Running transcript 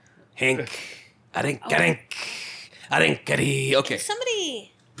Hink. A-dink-a-dink. Okay. Can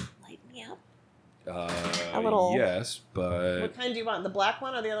somebody light me up? A little. Yes, but... What kind do you want? The black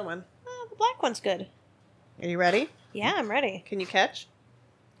one or the other one? The black one's good. Are you ready? Yeah, I'm ready. Can you catch?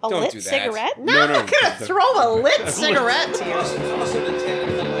 A Don't lit do that. cigarette? No, No, I'm no. not going to throw a lit cigarette to you.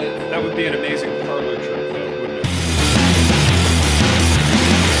 That would be an amazing parlor trick, though, wouldn't it?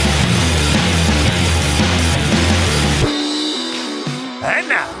 And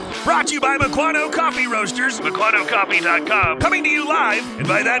now, brought to you by Mequano Coffee Roasters, MequanoCoffee.com, coming to you live, and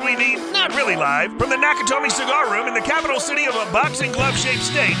by that we mean not really live, from the Nakatomi Cigar Room in the capital city of a boxing glove-shaped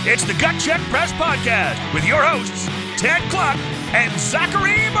state. It's the Gut Check Press Podcast with your hosts, Ted Cluck and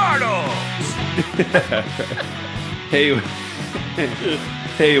Zachary Bartles. Hey,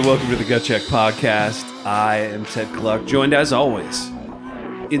 welcome to the Gut Check Podcast. I am Ted Cluck, joined as always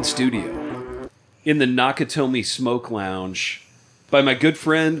in studio in the Nakatomi Smoke Lounge by my good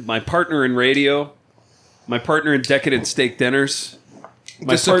friend, my partner in radio, my partner in Decadent Steak Dinners.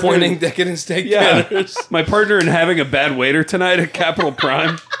 Disappointing Decadent Steak Dinners. My partner in having a bad waiter tonight at Capital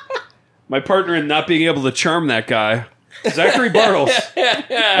Prime. My partner in not being able to charm that guy, Zachary Bartles.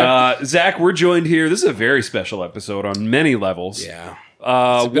 Zach, we're joined here. This is a very special episode on many levels. Yeah.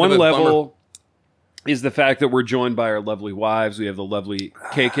 One level is the fact that we're joined by our lovely wives. We have the lovely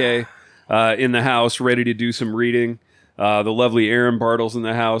KK in the house, ready to do some reading. The lovely Aaron Bartles in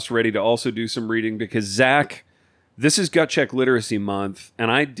the house, ready to also do some reading. Because, Zach, this is Gut Check Literacy Month, and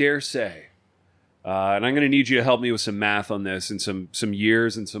I dare say, and I'm going to need you to help me with some math on this and some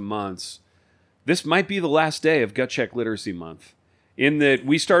years and some months, this might be the last day of Gut Check Literacy Month. In that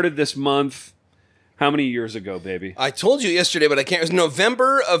we started this month, how many years ago, baby? I told you yesterday, but I can't. It was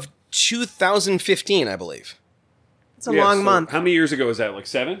November of 2015, I believe. It's a long month. How many years ago is that? Like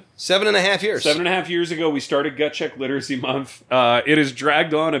 7? 7.5 years. 7.5 years ago, we started Gut Check Literacy Month. It has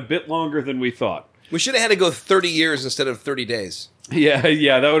dragged on a bit longer than we thought. We should have had to go 30 years instead of 30 days. Yeah,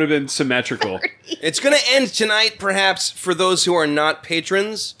 that would have been symmetrical. It's going to end tonight, perhaps, for those who are not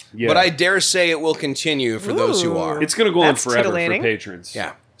patrons. Yeah. But I dare say it will continue for those who are. It's going to go on That's forever titillating. for patrons.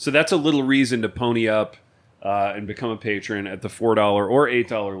 Yeah. So that's a little reason to pony up and become a patron at the $4 or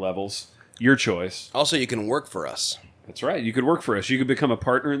 $8 levels. Your choice. Also, you can work for us. That's right. You could work for us. You could become a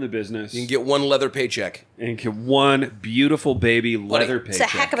partner in the business. You can get one leather paycheck. And get one beautiful baby leather It's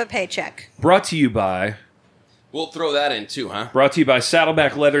paycheck. a heck of a paycheck. Brought to you by We'll throw that in too, huh?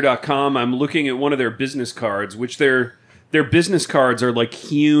 Saddlebackleather.com. I'm looking at one of their business cards, which their business cards are like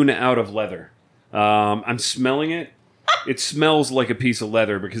hewn out of leather. I'm smelling it. It smells like a piece of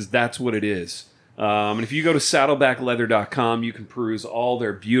leather because that's what it is. And if you go to saddlebackleather.com, you can peruse all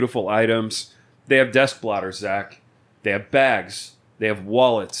their beautiful items. They have desk blotters, Zach. They have bags. They have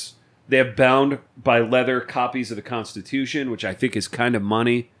wallets. They have bound by leather copies of the Constitution, which I think is kind of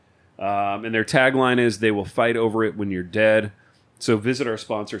money. And their tagline is, they will fight over it when you're dead. So visit our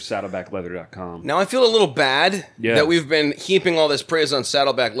sponsor, saddlebackleather.com. Now, I feel a little bad Yeah. that we've been heaping all this praise on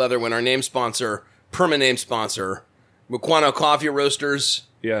Saddleback Leather when our name sponsor, permanent name sponsor, Mequano Coffee Roasters,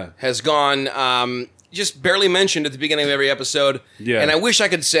 has gone just barely mentioned at the beginning of every episode. Yeah. And I wish I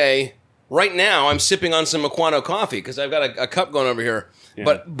could say, right now, I'm sipping on some Mequano coffee because I've got a cup going over here.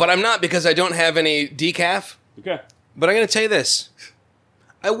 Yeah. But I'm not because I don't have any decaf. Okay. But I'm going to tell you this.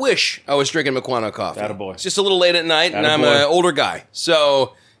 I wish I was drinking Mequano coffee. Attaboy. It's just a little late at night, and I'm an older guy.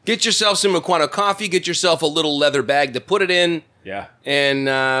 So get yourself some Mequano coffee. Get yourself a little leather bag to put it in. Yeah. And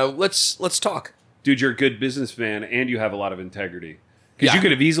let's talk. Dude, you're a good businessman, and you have a lot of integrity. Because Yeah. you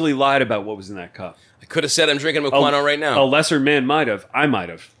could have easily lied about what was in that cup. I could have said I'm drinking Mequano right now. A lesser man might have. I might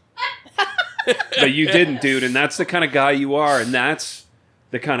have. But you didn't, dude, and that's the kind of guy you are, and that's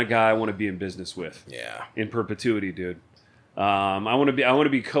the kind of guy I want to be in business with. Yeah. In perpetuity, dude. I want to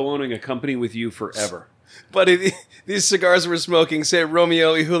be co-owning a company with you forever. Buddy, these cigars we're smoking say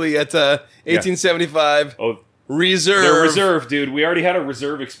Romeo y Julieta, 1875, Oh, Reserve. they're reserve, dude. We already had a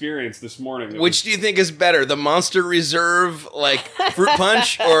reserve experience this morning. Which do you think is better, the Monster Reserve, like fruit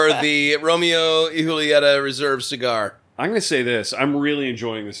punch, or the Romeo y Julieta Reserve cigar? I'm going to say this. I'm really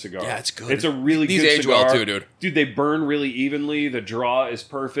enjoying this cigar. Yeah, it's good. It's a really These good age cigar. well, too, dude. Dude, they burn really evenly. The draw is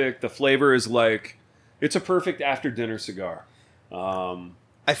perfect. The flavor is like... It's a perfect after-dinner cigar.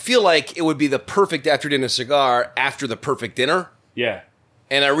 I feel like it would be the perfect after-dinner cigar after the perfect dinner. Yeah.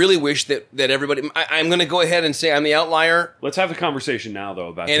 And I really wish that everybody... I'm going to go ahead and say I'm the outlier. Let's have a conversation now, though,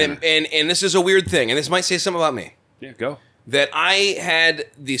 about dinner. And this is a weird thing, and this might say something about me. Yeah, go. That I had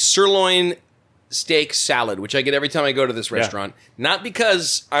the sirloin steak salad, which I get every time I go to this restaurant. Not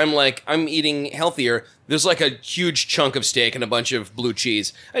because I'm eating healthier. There's like a huge chunk of steak and a bunch of blue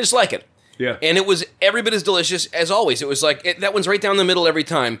cheese. I just like it. Yeah. And it was every bit as delicious as always. It was like, that one's right down the middle every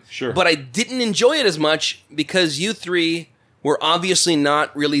time. Sure. But I didn't enjoy it as much because you three were obviously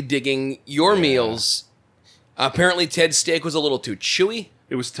not really digging your meals. Apparently, Ted's steak was a little too chewy.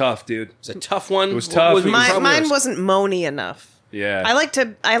 It was tough, dude. It was a tough one. It was tough. Mine wasn't moany enough. Yeah. I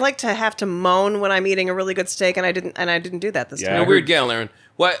like to have to moan when I'm eating a really good steak, and I didn't do that this Yeah. time. You're a weird gal, Aaron.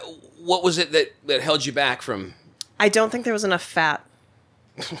 What was it that held you back from... I don't think there was enough fat.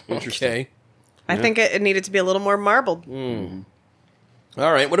 Okay. I think it needed to be a little more marbled.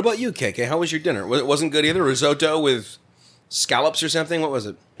 All right. What about you, KK? How was your dinner? It wasn't good either? Risotto with scallops or something? What was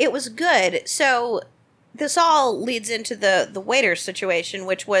it? It was good. So this all leads into the waiter situation,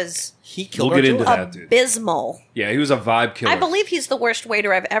 which was He killed We'll get our into Joel. that, dude. abysmal. Yeah, he was a vibe killer. I believe he's the worst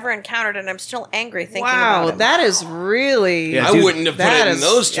waiter I've ever encountered, and I'm still angry thinking Wow, about him. that is really. Yeah, I dude, wouldn't have put it in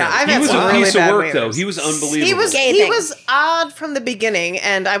those terms. Yeah, I've He had was some a really piece of bad work, waiters. though. He was unbelievable. He was Scathing. he was odd from the beginning,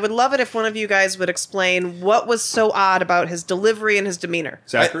 and I would love it if one of you guys would explain what was so odd about his delivery and his demeanor.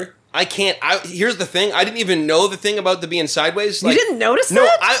 Zachary? I can't. Here's the thing. I didn't even know the thing about the being sideways. You didn't notice No,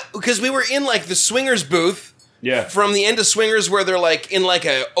 that? because we were in like the swingers booth. Yeah. From the end of swingers where they're like in like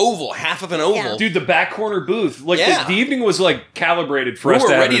a oval, half of an oval. Yeah. Dude, the back corner booth. Like, Yeah. the evening was, like, calibrated for We us were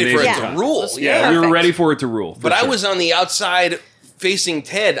to have ready an for it amazing to time. rule. Yeah, we were Perfect. ready for it to rule. But I was on the outside facing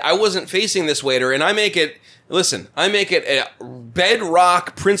Ted. I wasn't facing this waiter, and I make it a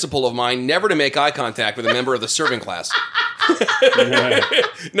bedrock principle of mine never to make eye contact with a member of the serving class.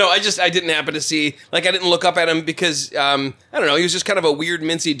 No, I didn't happen to see, like, I didn't look up at him because, I don't know, he was just kind of a weird,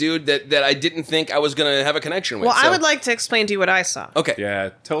 mincy dude that I didn't think I was going to have a connection with. Well, I so- would like to explain to you what I saw. Okay. Yeah,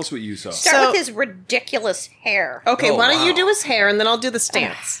 tell us what you saw. Start So- with his ridiculous hair. Okay, Oh, why don't you wow. do his hair, and then I'll do the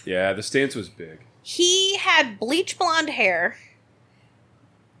stance. Yeah, the stance was big. He had bleach blonde hair.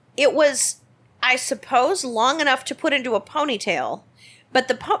 It was, I suppose, long enough to put into a ponytail, but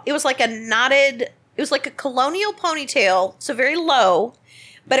it was like a knotted. It was like a colonial ponytail, so very low,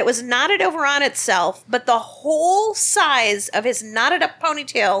 but it was knotted over on itself. But the whole size of his knotted up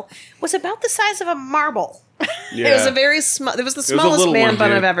ponytail was about the size of a marble. Yeah. It was a very small. It was the It was a smallest little man one, bun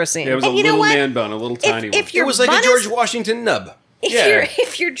dude. I've ever seen. Yeah, it was And a you know little what? man bun, a little tiny one. If your It was like bun a George is- Washington nub.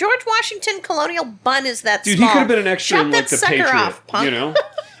 If your George Washington colonial bun is that Dude, small, he could have been an extra chop in, like, that the sucker Patriot, off, punk. you know?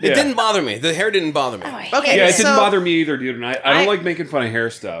 It Yeah. didn't bother me. The hair didn't bother me. Oh, I Okay, hate Yeah, it it. didn't So- bother me either, dude. And I don't like making fun of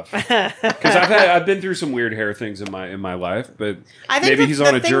hair stuff because I've been through some weird hair things in my life. But I think maybe the, he's the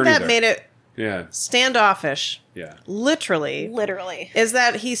on a thing journey that there. made it Yeah, standoffish, yeah. literally, Is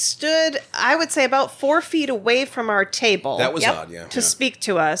that he stood, I would say, about 4 feet away from our table. That was Yep. odd, yeah. to speak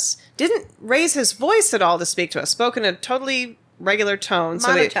to us. Didn't raise his voice at all to speak to us. Spoke in a totally regular tone.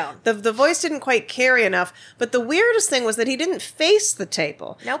 Monotone. So the voice didn't quite carry enough. But the weirdest thing was that he didn't face the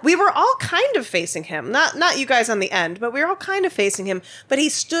table. Nope. We were all kind of facing him. Not you guys on the end, but we were all kind of facing him. But he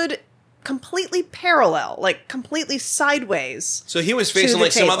stood completely parallel, like completely sideways. So he was To facing the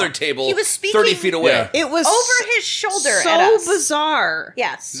like some table. other table He was speaking- 30 feet away. Yeah. It was over his shoulder so at us. bizarre.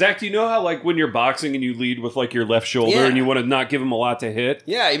 Yes. Zach, do you know how, like, when you're boxing and you lead with, like, your left shoulder Yeah. and you want to not give him a lot to hit?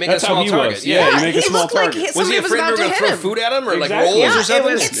 Yeah, you make That's a small how he target. was. Yeah, you make a he small looked like target. Was he somebody was afraid we about were to going to hit throw him. food at him or like Exactly. rolls Yeah, or it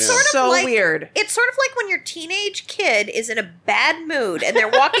something? was It's sort of so like, weird. It's sort of like when your teenage kid is in a bad mood and they're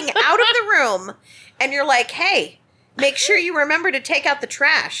walking out of the room and you're like, hey, make sure you remember to take out the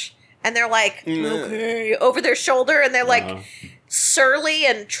trash. And they're like, okay, over their shoulder, and they're like surly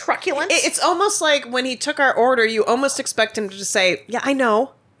and truculent. It's almost like when he took our order, you almost expect him to just say, "Yeah, I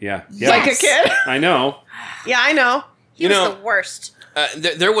know." Yeah. Like a kid. I know. Yeah, I know. he you was know- the worst.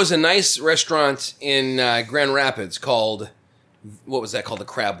 There was a nice restaurant in Grand Rapids called, what was that called? The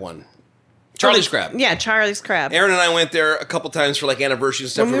crab one. Charlie's Crab. Yeah, Charlie's Crab. Aaron and I went there a couple times for like anniversaries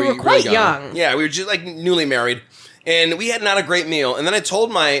and stuff. When we were quite young. Yeah, we were just like newly married. And we had not a great meal. And then I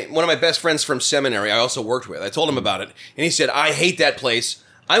told one of my best friends from seminary I also worked with, I told him about it. And he said, I hate that place.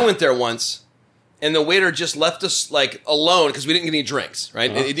 I went there once, and the waiter just left us like alone because we didn't get any drinks,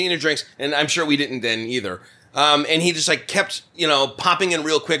 right? He didn't get any drinks, and I'm sure we didn't then either. And he just like kept, popping in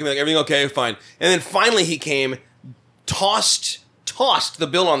real quick and be like, everything okay, fine. And then finally he came, tossed the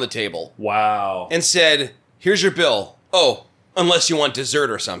bill on the table, Wow. and said, here's your bill. Oh, unless you want dessert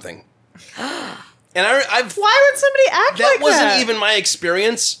or something. And I've Why would somebody act that like that? wasn't even my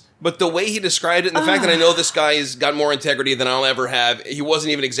experience, but the way he described it and the fact that I know this guy has got more integrity than I'll ever have, he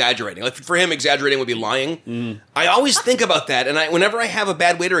wasn't even exaggerating. Like for him, exaggerating would be lying. I always think about that, and whenever I have a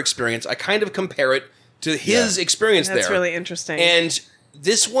bad waiter experience, I kind of compare it to his experience That's there. really interesting. And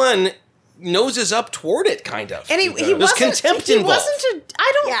this one noses up toward it, kind of. And he There's wasn't. contempt he involved. wasn't.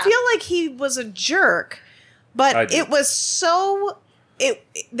 I don't Yeah. feel like he was a jerk, I but do. it was so.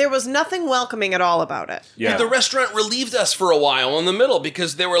 there was nothing welcoming at all about it. Yeah. The restaurant relieved us for a while in the middle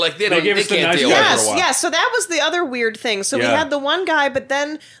because they were like, they gave us the can't nice deal guy with for a us. while. Yes, so that was the other weird thing. So we Yeah. had the one guy, but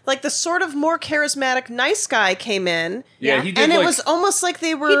then like the sort of more charismatic nice guy came in. Yeah, he did, and it like- was almost like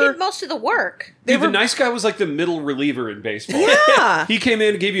they were. He did most of the work. Dude, the nice guy was like the middle reliever in baseball. Yeah. He came in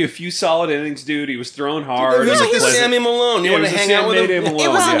and gave you a few solid innings, dude. He was throwing hard. He was He like the pleasant. Sammy Malone. You Yeah, want to he was hang the out with Sammy him? Malone. It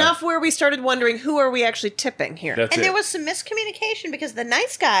was Yeah. enough where we started wondering, who are we actually tipping here? That's And it. there was some miscommunication because the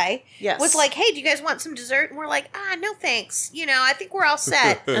nice guy Yes. was like, hey, do you guys want some dessert? And we're like, no thanks. I think we're all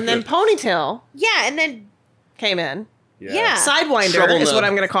set. And then Ponytail Yeah, and then, came in. yeah. Sidewinder Trouble is nub. what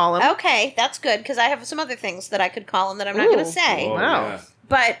I'm going to call him. Okay, that's good because I have some other things that I could call him that I'm not going Ooh. to say. Oh, Wow. yeah.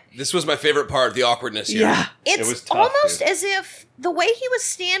 But This was my favorite part, the awkwardness here. Yeah. it's was tough, almost dude. as if the way he was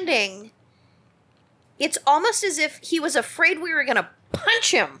standing, it's almost as if he was afraid we were going to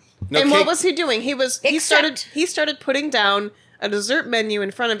punch him. No, And Kate- what was he doing? He Except- started putting down a dessert menu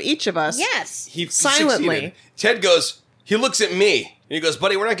in front of each of us. Yes. he silently. succeeded. Ted goes, he looks at me, and he goes,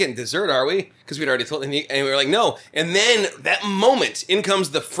 buddy, we're not getting dessert, are we? Because we'd already told him, and we were like, no. And then that moment, in comes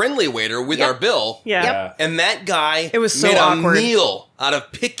the friendly waiter with Yep. our bill. Yeah. Yeah. And that guy It was so made awkward. a meal out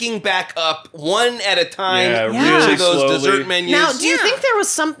of picking back up one at a time Yeah, each really of those slowly. dessert menus. Now, do you Yeah. think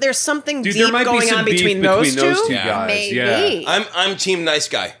there's something Dude, deep there might going be some on beef between those two? guys. Maybe. Yeah. I'm team nice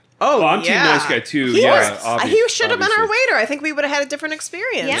guy. Oh, Well, I'm team yeah. nice guy, too. He Yeah, was, he should have been our obviously. waiter. I think we would have had a different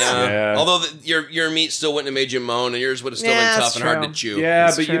experience. Yeah. Yeah. Although your meat still wouldn't have made you moan, and yours would have still Yeah, been that's tough and hard true. to chew. Yeah,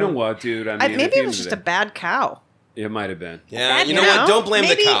 That's but you true. know what, dude? I mean, at Maybe the it end was of just the a day- bad cow. It might have been. Yeah, you know what? Don't blame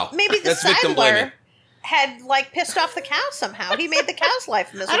maybe, the cow. Maybe the That's victim blaming. sidler had pissed off the cow somehow. He made the cow's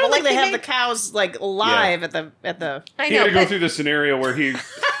life miserable. I don't think like they he have made- the cows live at the. I He know, had to go but through the scenario where he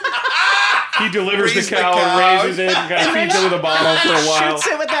delivers Raise the the cow, cow. raises it, and kind of feeds it with a bottle for a while. Shoots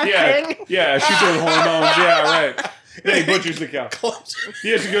it with that yeah, thing. Yeah, shoots it with hormones. Yeah, right. Then he butchers the cow.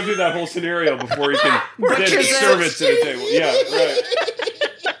 He has to go through that whole scenario before he can then Butchers it. serve it to the table. Yeah,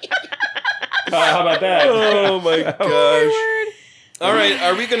 right. How about that? Oh my gosh. All right,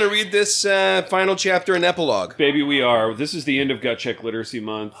 are we going to read this final chapter and epilogue? Baby, we are. This is the end of Gut Check Literacy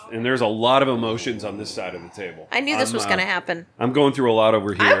Month, and there's a lot of emotions on this side of the table. I knew this was going to happen. I'm going through a lot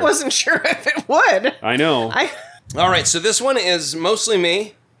over here. I wasn't sure if it would. I know. All right, so this one is mostly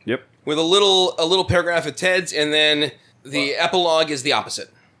me Yep. with a little paragraph of Ted's, and then the epilogue is the opposite.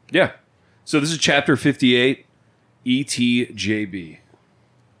 Yeah. So this is chapter 58, ETJB.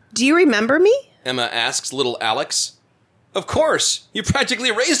 Do you remember me? Emma asks little Alex. Of course, you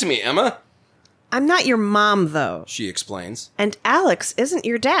practically raised me, Emma, I'm not your mom, though. she explains. And Alex isn't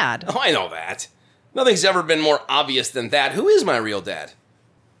your dad. Oh, I know that. Nothing's ever been more obvious than that. Who is my real dad?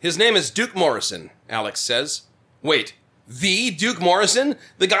 His name is Duke Morrison, Alex says. Wait, the Duke Morrison?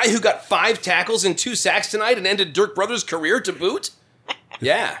 The guy who got 5 tackles and 2 sacks tonight and ended Dirk Brothers' career to boot?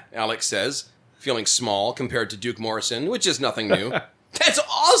 Yeah, Alex says, feeling small compared to Duke Morrison, which is nothing new. That's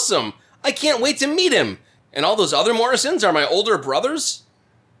awesome! I can't wait to meet him. And all those other Morrisons are my older brothers?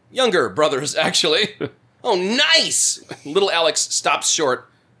 Younger brothers, actually. Oh, nice! Little Alex stops short.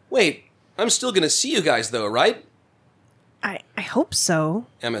 Wait, I'm still gonna see you guys though, right? I hope so.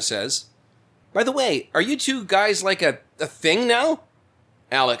 Emma says. By the way, are you two guys like a thing now?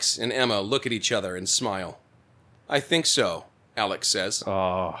 Alex and Emma look at each other and smile. I think so, Alex says.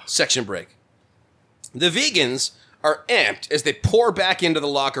 Oh. Section break. The vegans are amped as they pour back into the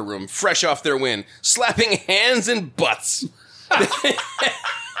locker room, fresh off their win, slapping hands and butts.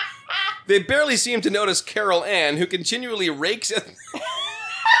 They barely seem to notice Carol Ann, who continually rakes at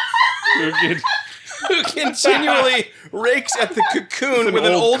the cocoon with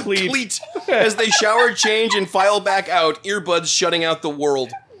an old cleat as they shower, change, and file back out, earbuds shutting out the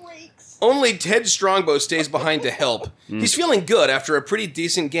world. Only Ted Strongbow stays behind to help. He's feeling good after a pretty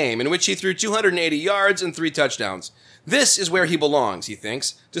decent game in which he threw 280 yards and 3 touchdowns. This is where he belongs, he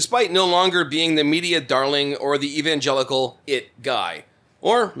thinks, despite no longer being the media darling or the evangelical it guy.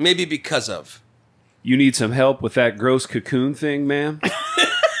 Or maybe because of. You need some help with that gross cocoon thing, ma'am?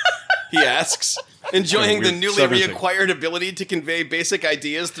 He asks, enjoying the Weird newly Southern thing. reacquired ability to convey basic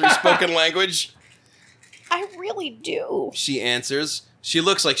ideas through spoken language. I really do. She answers. She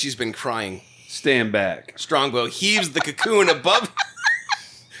looks like she's been crying. Stand back. Strongbow heaves the cocoon above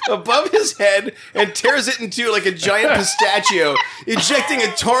his head and tears it in two like a giant pistachio, ejecting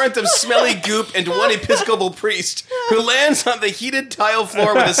a torrent of smelly goop and one Episcopal priest, who lands on the heated tile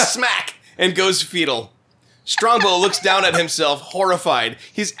floor with a smack and goes fetal. Strongbow looks down at himself, horrified.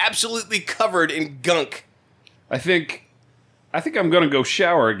 He's absolutely covered in gunk, I think I'm gonna go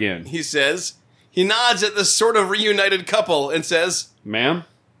shower again. he says. He nods at the sort of reunited couple and says, Ma'am?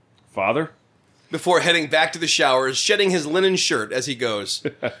 Father? before heading back to the showers, shedding his linen shirt as he goes.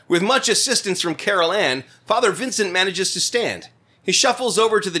 With much assistance from Carol Ann, Father Vincent manages to stand. He shuffles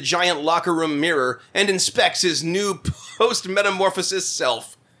over to the giant locker room mirror and inspects his new post-metamorphosis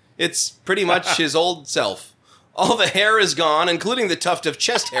self. It's pretty much his old self. All the hair is gone, including the tuft of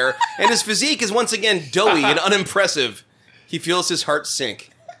chest hair, and his physique is once again doughy and unimpressive. He feels his heart sink.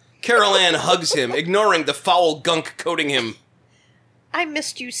 Carol Ann hugs him, ignoring the foul gunk coating him. I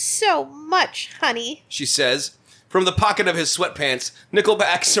missed you so much, honey, she says. From the pocket of his sweatpants,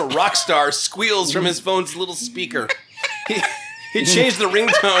 Nickelback's rock star squeals from his phone's little speaker. He changed the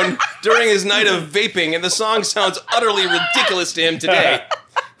ringtone during his night of vaping, and the song sounds utterly ridiculous to him today.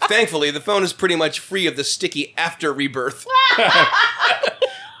 Thankfully, the phone is pretty much free of the sticky after rebirth.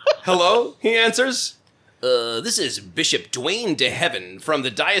 Hello, he answers. This is Bishop Dwayne DeHeaven from the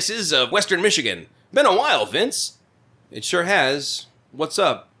Diocese of Western Michigan. Been a while, Vince. It sure has. What's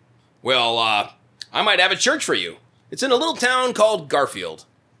up? Well, I might have a church for you. It's in a little town called Garfield.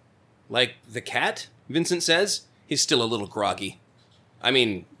 Like the cat? Vincent says. He's still a little groggy. I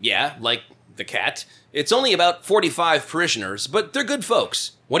mean, yeah, like the cat. It's only about 45 parishioners, but they're good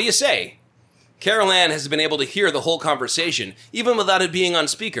folks. What do you say? Carol Ann has been able to hear the whole conversation, even without it being on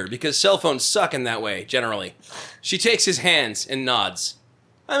speaker, because cell phones suck in that way, generally. She takes his hands and nods.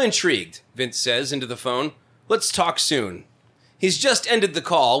 I'm intrigued, Vince says into the phone. Let's talk soon. He's just ended the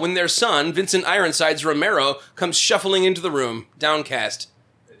call when their son, Vincent Ironsides Romero, comes shuffling into the room, downcast.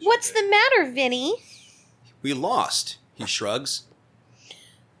 What's the matter, Vinny? We lost, he shrugs.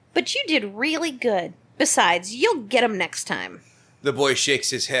 But you did really good. Besides, you'll get 'em next time. The boy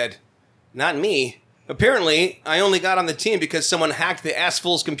shakes his head. Not me. Apparently, I only got on the team because someone hacked the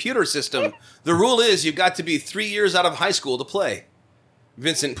Assful's computer system. The rule is you've got to be 3 years out of high school to play.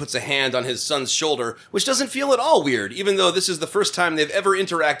 Vincent puts a hand on his son's shoulder, which doesn't feel at all weird, even though this is the first time they've ever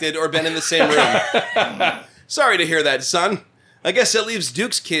interacted or been in the same room. Sorry to hear that, son. I guess that leaves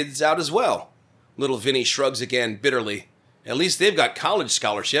Duke's kids out as well. Little Vinny shrugs again bitterly. At least they've got college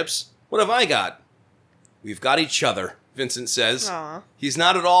scholarships. What have I got? We've got each other, Vincent says. Aww. He's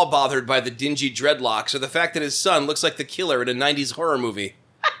not at all bothered by the dingy dreadlocks or the fact that his son looks like the killer in a 90s horror movie.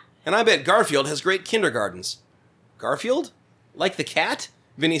 And I bet Garfield has great kindergartens. Garfield? Like the cat?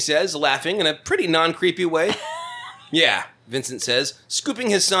 Vinny says, laughing in a pretty non-creepy way. Yeah, Vincent says, scooping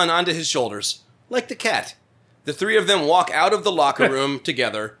his son onto his shoulders. Like the cat. The three of them walk out of the locker room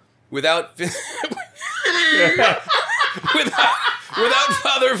together without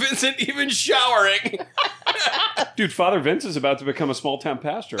Father Vincent even showering. Dude, Father Vince is about to become a small-town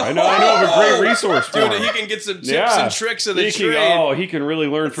pastor. I know of a great resource for him. Dude, he can get some tips and tricks of the trade. He can really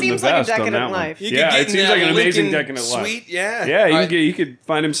learn from the seems like a best on decadent that life. one. He It seems like an amazing decadent life. Suite, yeah. Yeah, he could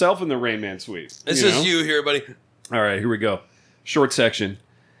find himself in the Rain Man suite. This is you here, buddy. All right, here we go. Short section.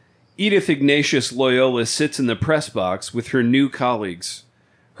 Edith Ignatius Loyola sits in the press box with her new colleagues.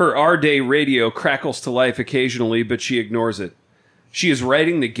 Her R-Day radio crackles to life occasionally, but she ignores it. She is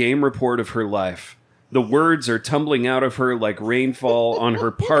writing the game report of her life. The words are tumbling out of her like rainfall on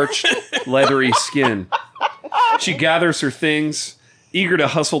her parched, leathery skin. She gathers her things, eager to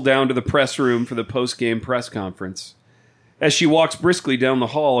hustle down to the press room for the post-game press conference. As she walks briskly down the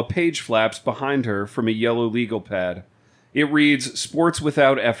hall, a page flaps behind her from a yellow legal pad. It reads, Sports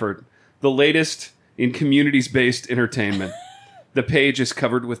Without Effort, the latest in communities-based entertainment. The page is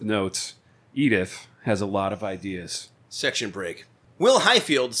covered with notes. Edith has a lot of ideas. Section break. Will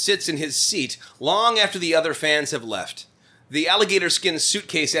Highfield sits in his seat long after the other fans have left. The alligator skin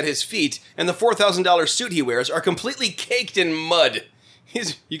suitcase at his feet and the $4,000 suit he wears are completely caked in mud.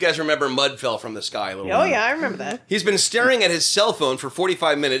 You guys remember mud fell from the sky a little Oh, while. yeah, I remember that. He's been staring at his cell phone for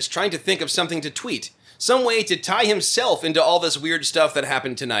 45 minutes trying to think of something to tweet. Some way to tie himself into all this weird stuff that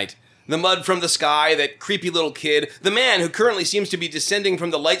happened tonight. The mud from the sky, that creepy little kid, the man who currently seems to be descending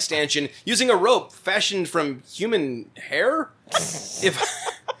from the light stanchion using a rope fashioned from human hair?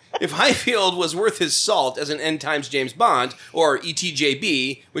 If Highfield was worth his salt as an end times James Bond, or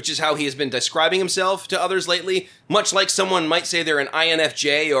ETJB, which is how he has been describing himself to others lately, much like someone might say they're an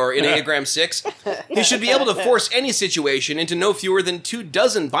INFJ or Enneagram 6, he should be able to force any situation into no fewer than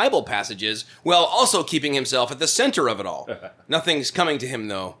 24 Bible passages, while also keeping himself at the center of it all. Nothing's coming to him,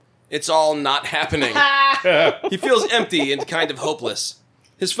 though. It's all not happening. He feels empty and kind of hopeless.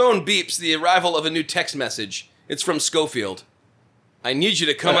 His phone beeps the arrival of a new text message. It's from Schofield. I need you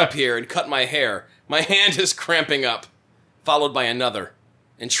to come up here and cut my hair. My hand is cramping up. Followed by another.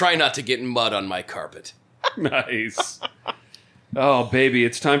 And try not to get mud on my carpet. Nice. Oh, baby,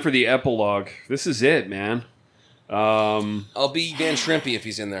 it's time for the epilogue. This is it, man. I'll be Van Shrimpy if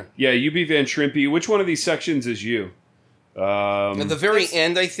he's in there. Yeah, you be Van Shrimpy. Which one of these sections is you? At the very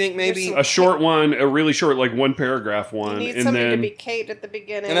end, I think, maybe. A short one, a really short, like one paragraph one. You need and somebody then, to be Kate at the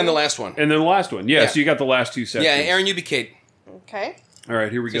beginning. And then the last one. And then the last one. Yeah, Yeah. so you got the last two sections. Yeah, Aaron, you be Kate. Okay. All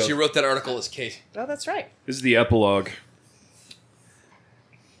right, here we go. Since you wrote that article as Kate. Oh, that's right. This is the epilogue.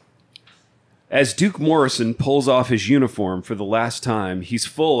 As Duke Morrison pulls off his uniform for the last time, he's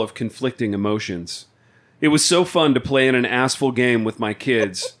full of conflicting emotions. It was so fun to play in an assful game with my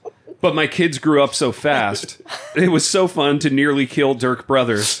kids, but my kids grew up so fast. It was so fun to nearly kill Dirk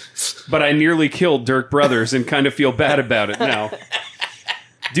Brothers, but I nearly killed Dirk Brothers and kind of feel bad about it now.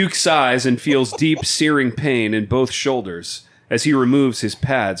 Duke sighs and feels deep, searing pain in both shoulders as he removes his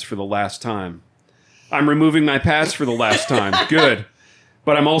pads for the last time. I'm removing my pads for the last time. Good.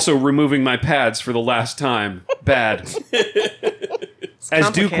 But I'm also removing my pads for the last time. Bad.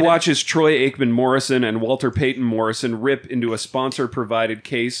 As Duke watches Troy Aikman Morrison and Walter Payton Morrison rip into a sponsor-provided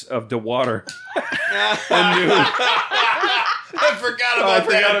case of DeWater. I forgot about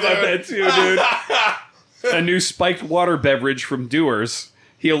that too, dude. A new spiked water beverage from Dewar's.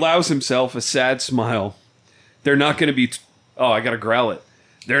 He allows himself a sad smile. They're not going to be... I gotta growl it.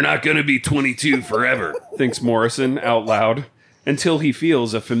 They're not going to be 22 forever, thinks Morrison out loud, until he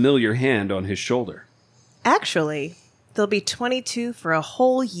feels a familiar hand on his shoulder. Actually, they'll be 22 for a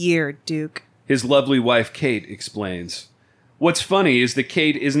whole year, Duke. His lovely wife, Kate, explains. What's funny is that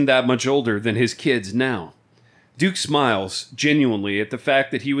Kate isn't that much older than his kids now. Duke smiles, genuinely, at the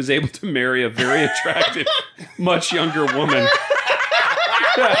fact that he was able to marry a very attractive, much younger woman.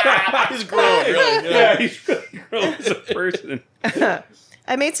 He's grown, really. Yeah, he's really grown as a person.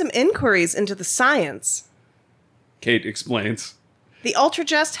 I made some inquiries into the science. Kate explains. The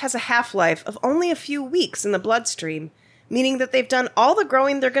Ultragest has a half-life of only a few weeks in the bloodstream, meaning that they've done all the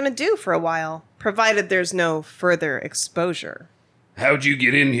growing they're going to do for a while, provided there's no further exposure. How'd you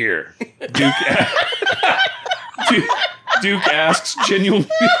get in here? Duke asks,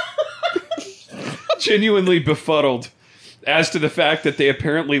 genuinely befuddled as to the fact that they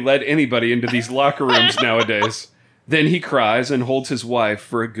apparently let anybody into these locker rooms nowadays. Then he cries and holds his wife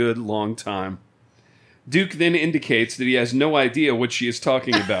for a good long time. Duke then indicates that he has no idea what she is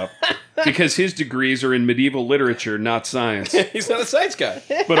talking about, because his degrees are in medieval literature, not science. He's not a science guy.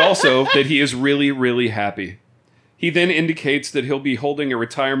 But also that he is really, really happy. He then indicates that he'll be holding a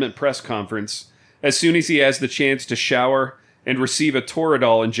retirement press conference as soon as he has the chance to shower and receive a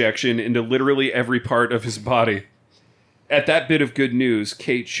Toradol injection into literally every part of his body. At that bit of good news,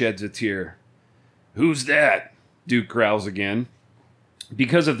 Kate sheds a tear. Who's that? Duke growls again.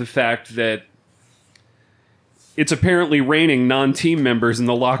 Because of the fact that it's apparently raining non-team members in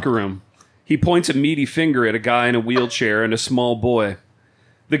the locker room. He points a meaty finger at a guy in a wheelchair and a small boy.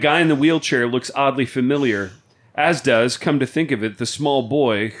 The guy in the wheelchair looks oddly familiar, as does, come to think of it, the small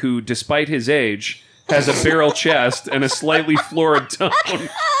boy who, despite his age, has a barrel chest and a slightly florid tone,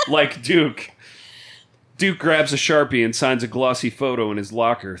 like Duke. Duke grabs a Sharpie and signs a glossy photo in his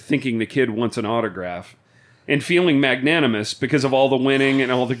locker, thinking the kid wants an autograph, and feeling magnanimous because of all the winning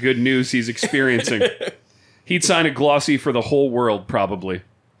and all the good news he's experiencing. He'd sign a glossy for the whole world, probably.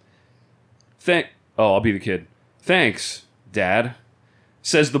 I'll be the kid. Thanks, Dad,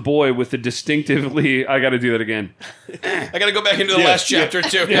 says the boy with the distinctively... I gotta do that again. I gotta go back into the last chapter,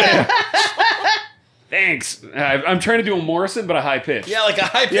 too. Yeah. Thanks. I'm trying to do a Morrison, but a high pitch. Yeah, like a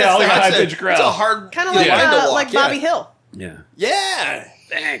high pitch. Yeah, like a high pitch growl. It's a hard Kind of line to walk. like Bobby Hill. Yeah. Yeah.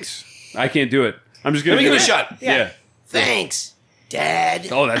 Thanks. I can't do it. I'm just gonna Let me do give it it. a shot. Yeah. Thanks, Dad.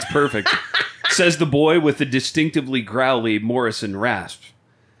 Oh, that's perfect. Says the boy with the distinctively growly Morrison rasp.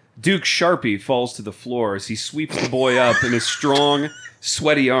 Duke's Sharpie falls to the floor as he sweeps the boy up in his strong,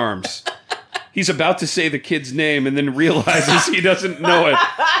 sweaty arms. He's about to say the kid's name and then realizes he doesn't know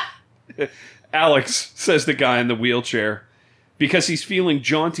it. Alex, says the guy in the wheelchair. Because he's feeling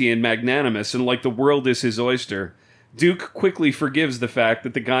jaunty and magnanimous and like the world is his oyster, Duke quickly forgives the fact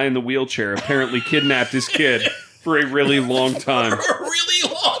that the guy in the wheelchair apparently kidnapped his kid for a really long time. For a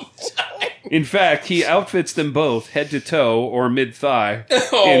really long time. In fact, he outfits them both head to toe or mid-thigh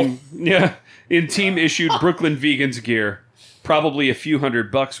in team-issued Brooklyn Vegans gear. Probably a few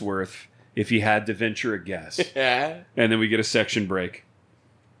 $100 worth if he had to venture a guess. Yeah. And then we get a section break.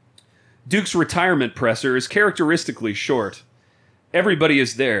 Duke's retirement presser is characteristically short. Everybody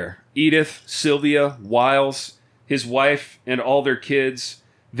is there. Edith, Sylvia, Wiles, his wife, and all their kids,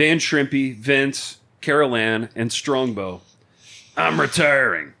 Van Shrimpy, Vince, Carol Ann, and Strongbow. I'm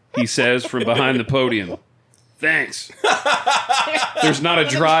retiring, he says from behind the podium. Thanks. There's not a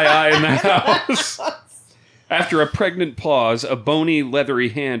dry eye in the house. After a pregnant pause, a bony, leathery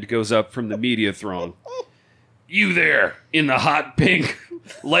hand goes up from the media throng. You there, in the hot pink,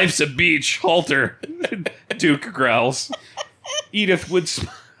 life's a beach halter, Duke growls. Edith would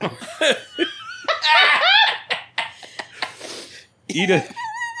smile.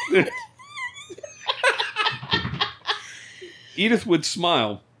 Edith would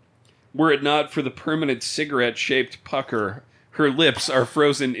smile, were it not for the permanent cigarette-shaped pucker her lips are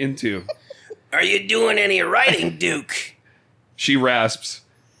frozen into. Are you doing any writing, Duke? She rasps.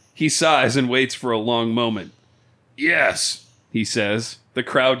 He sighs and waits for a long moment. Yes, he says. The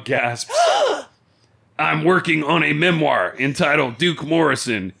crowd gasps. I'm working on a memoir entitled Duke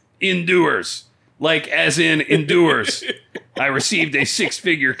Morrison Endures. Like as in endures. I received a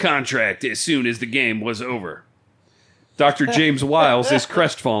 6-figure contract as soon as the game was over. Dr. James Wiles is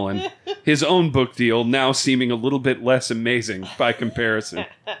crestfallen, his own book deal now seeming a little bit less amazing by comparison.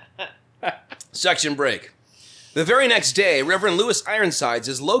 Section break. The very next day, Reverend Louis Ironsides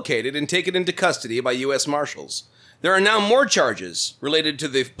is located and taken into custody by U.S. Marshals. There are now more charges related to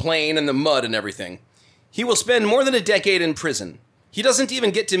the plane and the mud and everything. He will spend more than a decade in prison. He doesn't even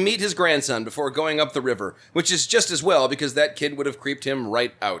get to meet his grandson before going up the river, which is just as well because that kid would have creeped him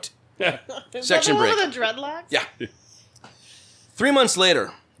right out. Section break. With the dreadlocks? Yeah. 3 months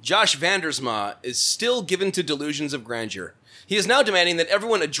later, Josh Vandersma is still given to delusions of grandeur. He is now demanding that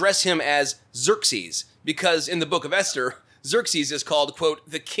everyone address him as Xerxes, because in the Book of Esther, Xerxes is called, quote,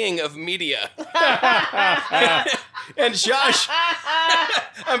 the king of media. And Josh,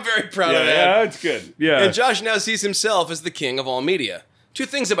 I'm very proud of that. Yeah, it's good. Yeah. And Josh now sees himself as the king of all media. 2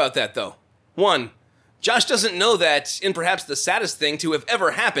 things about that, though. 1, Josh doesn't know that, in perhaps the saddest thing to have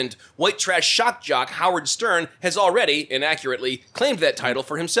ever happened, white trash shock jock Howard Stern has already, inaccurately, claimed that title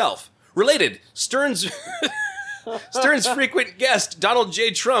for himself. Related, Stern's frequent guest, Donald J.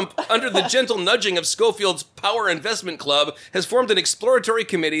 Trump, under the gentle nudging of Schofield's Power Investment Club, has formed an exploratory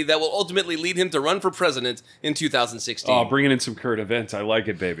committee that will ultimately lead him to run for president in 2016. Oh, bringing in some current events. I like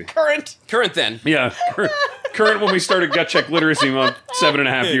it, baby. Current then. Yeah, current when we started Gut Check Literacy Month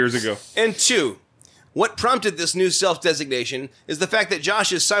 7.5 years ago. And 2, what prompted this new self-designation is the fact that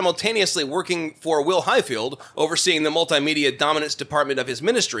Josh is simultaneously working for Will Highfield, overseeing the multimedia dominance department of his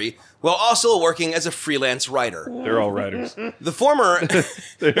ministry, while also working as a freelance writer. They're all writers. The former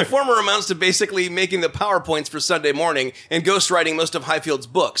amounts to basically making the PowerPoints for Sunday morning and ghostwriting most of Highfield's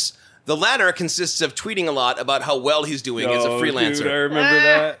books. The latter consists of tweeting a lot about how well he's doing as a freelancer. Dude, I remember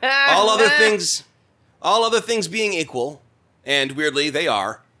that. All other things being equal, and weirdly they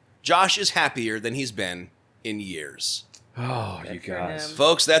are, Josh is happier than he's been in years. Oh, you guys.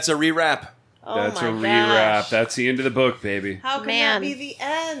 Folks, that's a rewrap. That's my a rewrap. gosh. That's the end of the book, baby. How can Man. that be the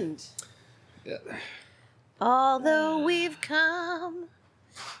end? Although we've come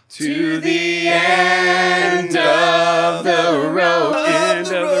To the end of the road. End of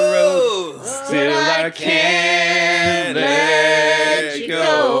the road. Still I can't let you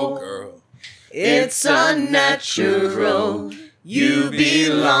go. Girl. It's unnatural. You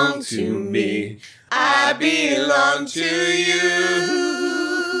belong to me. I belong to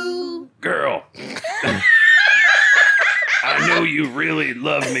you. Girl. I know you really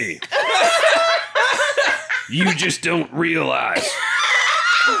love me. You just don't realize.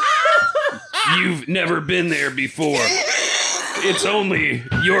 You've never been there before. It's only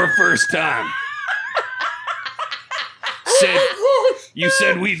your first time. You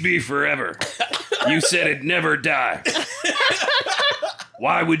said we'd be forever. You said it'd never die.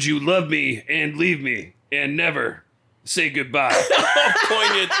 Why would you love me and leave me and never say goodbye?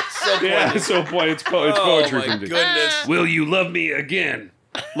 Poignant. So poignant. Yeah, it's so poignant. It's poetry oh, my from dude. goodness. Will you love me again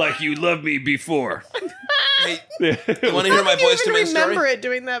like you loved me before? Hey, you want to hear my Boys to Men story? Remember it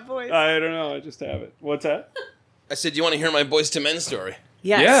doing that voice. I don't know. I just have it. What's that? I said, you want to hear my Boys to Men story?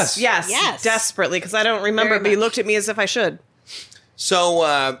 Yes. Yes. Desperately, because I don't remember, Very but he much. looked at me as if I should.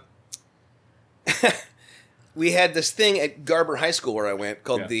 So, we had this thing at Garber High School where I went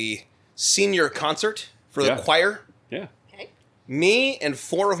called the senior concert for the choir. Yeah. Me and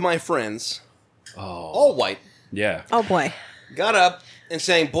 4 of my friends, all white, Yeah. Oh boy. got up and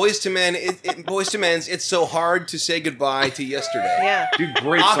sang Boys to Men, Boys to Men's It's So Hard to Say Goodbye to Yesterday. Yeah. Dude,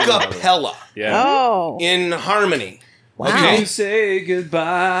 great A song. by the way. cappella. Yeah. Oh. In harmony. Wow. Okay. Say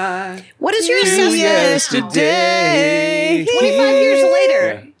goodbye. What is your to assessment? yesterday. 25 years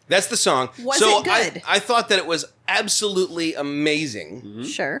later. That's the song. Was so it good? I thought that it was absolutely amazing.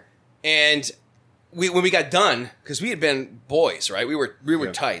 Sure. And when we got done, because we had been boys, right? We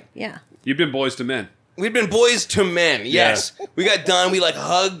were tight. Yeah. You've been Boys to Men. We'd been boys to men, yes. We got done, we like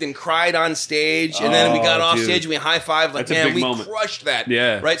hugged and cried on stage, and then we got off dude. stage and we high-fived, like, That's a man, big we moment. crushed that.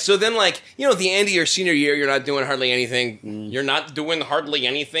 Yeah. Right? So then, like, at the end of your senior year, you're not doing hardly anything. You're not doing hardly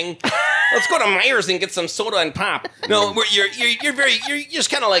anything. let's go to Myers and get some soda and pop. No, you're just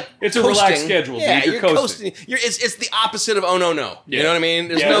kind of like it's coasting. A relaxed schedule. Yeah, dude. You're coasting. It's the opposite of oh no. Yeah. You know what I mean?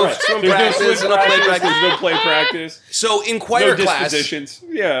 There's no swim practice, no play practice. There's no play practice. So in choir no class, dispositions.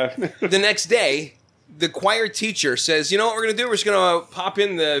 Yeah. the next day, the choir teacher says, "You know what we're going to do? We're just going to pop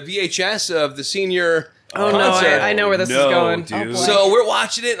in the VHS of the senior." Oh no, I know where this is going. Dude. Oh, So we're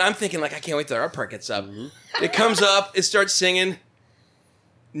watching it, and I'm thinking, like, I can't wait till our part gets up. It comes up, it starts singing.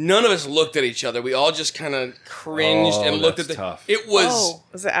 None of us looked at each other. We all just kind of cringed and looked at the. Tough. It was.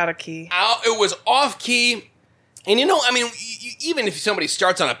 Was it out of key? It was off key, and I mean, even if somebody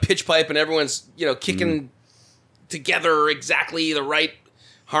starts on a pitch pipe and everyone's kicking together exactly the right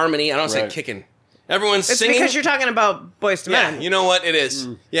harmony. I don't say kicking. Everyone's singing. It's because you're talking about Boys to Men. You know what? It is.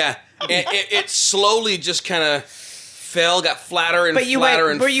 Yeah. It slowly just kind of fell, got flatter and flatter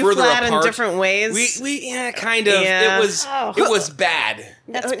and were you further flat apart. in different ways? We kind of. Yeah. It was bad.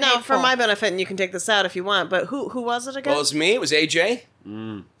 That's now, for painful. my benefit, and you can take this out if you want, but who was it again? Well, it was me. It was AJ.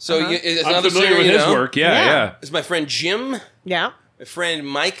 So it's I'm another familiar singer, with his work. Yeah. It's my friend Jim, Yeah. my friend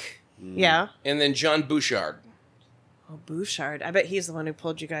Mike, Yeah. and then John Bouchard. Oh, Bouchard. I bet he's the one who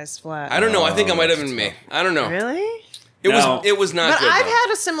pulled you guys flat. I don't know. I think it might have been me. I don't know. Really? It was not But good. I've though. had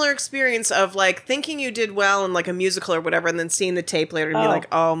a similar experience of like thinking you did well in like a musical or whatever, and then seeing the tape later and be like,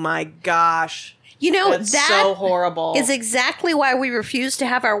 "Oh my gosh, that's that so horrible." is exactly why we refused to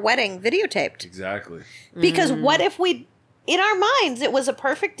have our wedding videotaped. Exactly. Because what if in our minds, it was a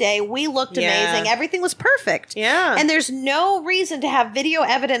perfect day. We looked amazing. Everything was perfect. Yeah. And there's no reason to have video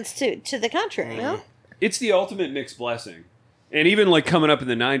evidence to the contrary. It's the ultimate mixed blessing. And even like coming up in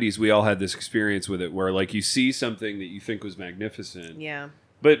the 90s, we all had this experience with it where like you see something that you think was magnificent. Yeah.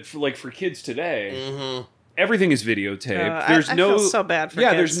 But for kids today, everything is videotaped. I feel so bad for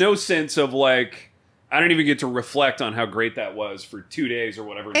kids. there's no sense of like, I don't even get to reflect on how great that was for 2 days or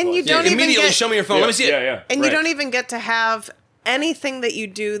whatever. And you don't even immediately get- show me your phone. Let me see it. Yeah. And you don't even get to have anything that you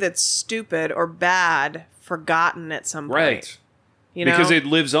do that's stupid or bad forgotten at some point. Right. You know? Because it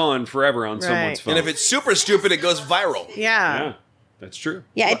lives on forever on someone's phone. And if it's super stupid, it goes viral. Yeah. That's true.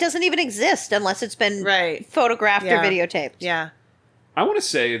 Yeah, it doesn't even exist unless it's been photographed or videotaped. Yeah. I want to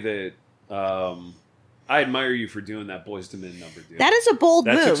say that I admire you for doing that Boys to Men number, dude. That is a bold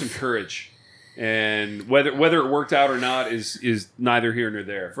That move. took some courage. And whether it worked out or not is neither here nor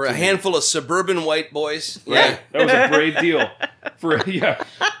there. For a handful of suburban white boys. Right. That was a brave deal. For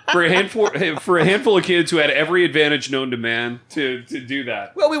a handful of kids who had every advantage known to man to do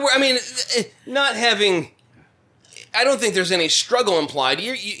that. Well, not having. I don't think there's any struggle implied.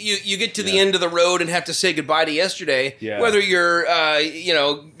 You get to the end of the road and have to say goodbye to yesterday. Yeah. Whether you're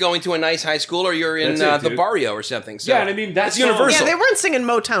going to a nice high school or you're in That's it, the dude. barrio or something. So Yeah, and I mean, that's it's universal. Yeah, they weren't singing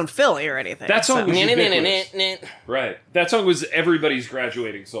Motown Philly or anything. That song was ubiquitous. Until Right. That song was everybody's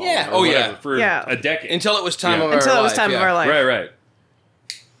graduating song. Yeah. or Oh, yeah. whatever, For a decade. it was time Yeah. of our life. Until it was time of our life. Right.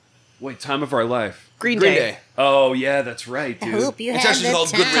 Wait, Time of Our Life. Green Green Day. Day. Oh, yeah, that's right, I dude. hope you It's had actually the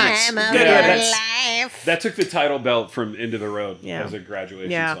called Good Riddance. time of Yeah, your that's- life. That took the title belt from Into the Road Yeah. as a graduation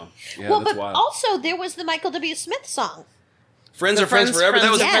Yeah. song. Yeah, Well, that's but wild. also there was the Michael W. Smith song. Friends are friends forever.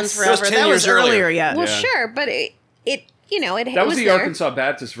 That was Friends that was Forever. 10 That years was earlier earlier. yet. Well, Yeah. sure, but it that was the there. Arkansas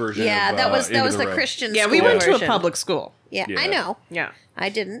Baptist version. Yeah, of, that was Into the Road. Christian. Yeah, we school went to a version. public school. Yeah, Yeah. I know. Yeah. I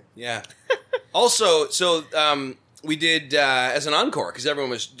didn't. Yeah. Also, we did as an encore because everyone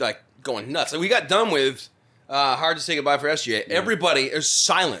was like going nuts. Like, we got done with Hard to Say Goodbye for SGA. Everybody, there's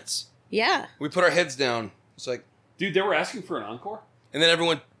silence. Yeah. We put our heads down. It's like, Dude, they were asking for an encore? and then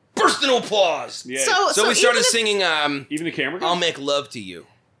everyone burst into applause. Yeah. So we started even if- singing Even the camera? I'll Make Love to You.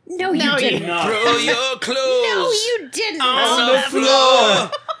 No, you didn't. not. Throw your clothes No, you didn't. on the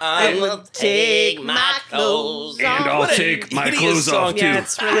floor. I will take my clothes And off. I'll What a take my hideous clothes song. off,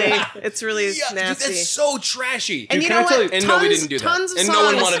 too. Yeah, it's really Yeah, dude, nasty. that's so trashy. And you can know I tell what? you- And no, we didn't do that. Tons of And songs, no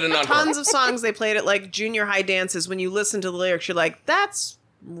one wanted an encore. Tons of songs they played at like junior high dances. When you listen to the lyrics, you're like, "That's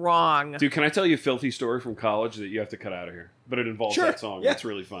wrong." Dude, can I tell you a filthy story from college that you have to cut out of here? But it involves Sure. that song. Yeah. It's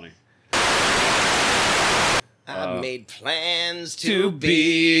really funny. I made plans To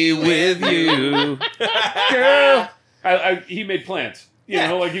be with you. Girl. He made plans. You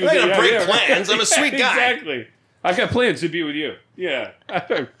know, like he was I ain't gonna break right. plans. I'm a sweet guy. Exactly. I've got plans to be with you. Yeah.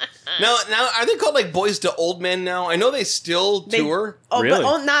 Now, are they called like Boys to Old Men now? I know they still tour. Oh, Really?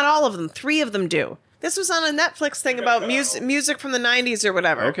 but not all of them. 3 of them do. This was on a Netflix thing about music from the 90s or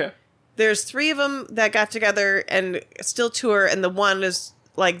whatever. Okay. There's 3 of them that got together and still tour, and the one is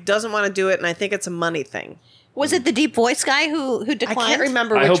like doesn't want to do it, and I think it's a money thing. Was it the deep voice guy who declined? I can't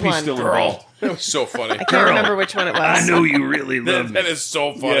remember I which hope one. he's still involved. That was so funny. I can't remember which one it was. you really love That is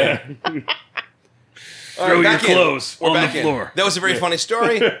so funny. Yeah. Throw your clothes on the floor. That was a very funny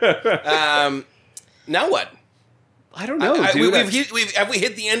story. Now what? I don't know, dude. Have we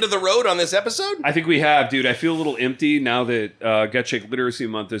hit the end of the road on this episode? I think we have, dude. I feel a little empty now that Gut Shake Literacy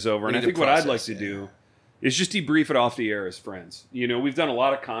Month is over. And I think what I'd like to do is just debrief it off the air as friends. You know, we've done a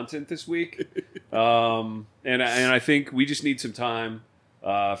lot of content this week. And I think we just need some time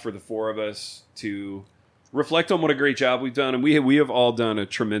for the four of us to reflect on what a great job we've done. And we have all done a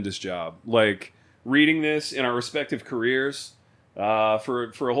tremendous job. Like, reading this in our respective careers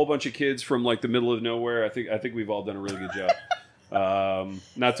for a whole bunch of kids from like the middle of nowhere. I think we've all done a really good job.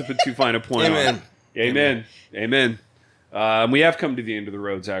 Not to put too fine a point on it. Amen. We have come to the end of the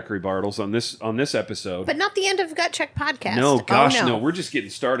road, Zachary Bartles, on this episode. But not the end of Gut Check Podcast. No, gosh, no. We're just getting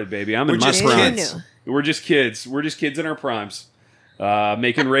started, baby. I'm in my primes. We're just kids. We're just kids in our primes.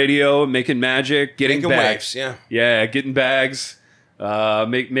 Making radio, making magic, getting bags. Waves, yeah, getting bags,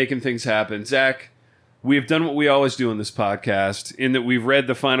 making things happen. Zach, we have done what we always do on this podcast, in that we've read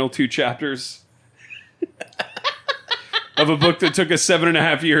the final 2 chapters of a book that took us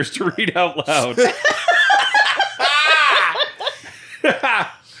 7.5 years to read out loud.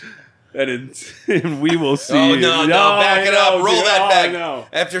 And we will see. Oh, no, back it up. Roll that back. No.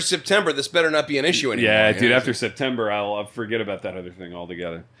 After September, this better not be an issue anymore. Yeah, dude, after September, I'll forget about that other thing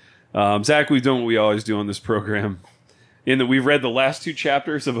altogether. Zach, we've done what we always do on this program, in that we've read the last 2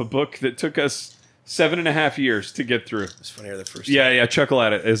 chapters of a book that took us 7.5 years to get through. It's funnier the first time. Yeah, chuckle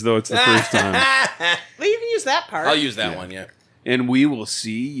at it as though it's the first time. Well, you can use that part. I'll use that one, yeah. And we will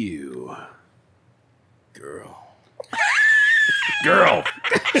see you. Girl.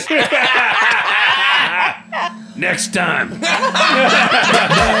 Next time. Play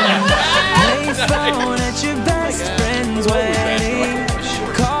phone at your best friend's wedding.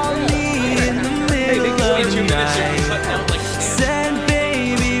 Call me in the middle of the night. Said,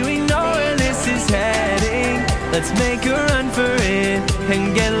 baby, we know where this is heading. Let's make a run for it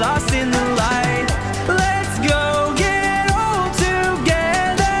and get lost in the